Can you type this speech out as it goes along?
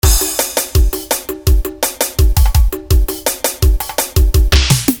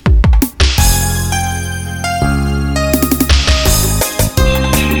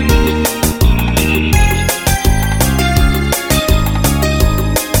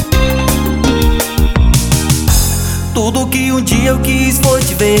um dia eu quis foi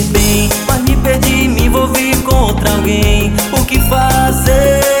te ver bem, mas me perdi, me envolvi contra alguém. O que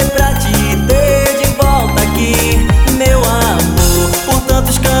fazer pra te ter de volta aqui, meu amor? Por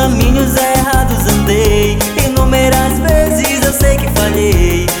tantos caminhos errados andei, inúmeras vezes eu sei que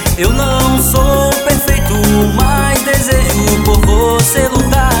falhei. Eu não sou perfeito, mas desejo por você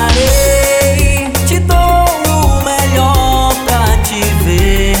lutarei. Te dou o melhor pra te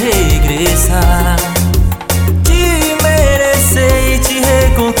ver regressar, te merecer e te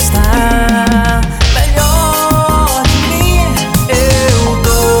reconquistar. Melhor de mim eu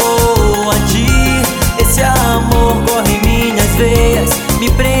dou a ti. Esse amor corre em minhas veias, me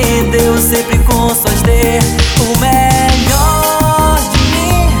prendeu sempre com suas teias. O melhor de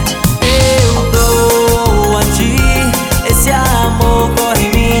mim eu dou a ti. Esse amor corre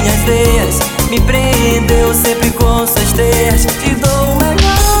em minhas veias, me prendeu sempre com suas teias. Te dou o melhor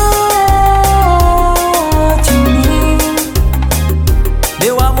de mim,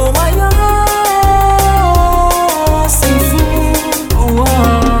 meu amor maior, sem fim.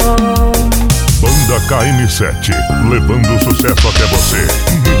 Banda KM7, levando o sucesso até você.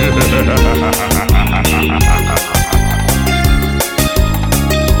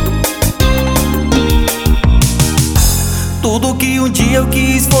 Tudo que um dia eu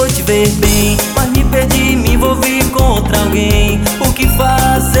quis foi te ver bem, mas me perdi, me envolvi contra alguém. O que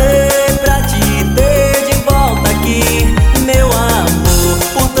fazer pra te ter de volta aqui, meu amor?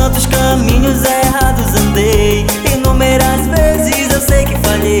 Por tantos caminhos errados andei, inúmeras vezes eu sei que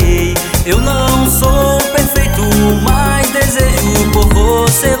falhei. Eu não sou perfeito, mas desejo por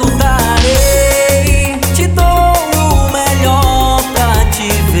você lutarei. Te dou o melhor pra te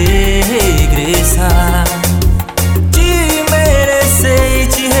ver regressar,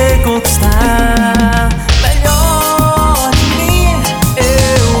 conquistar. Melhor de mim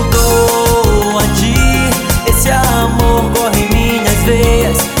eu dou a ti. Esse amor corre em minhas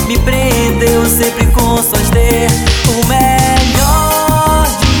veias, me prendeu sempre com suas teias. O melhor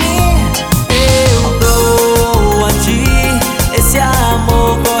de mim eu dou a ti. Esse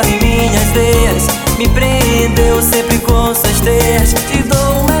amor corre em minhas veias, me prendeu sempre com suas teias. Te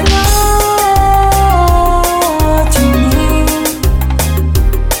dou o melhor de mim,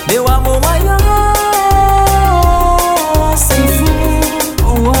 meu amor maior,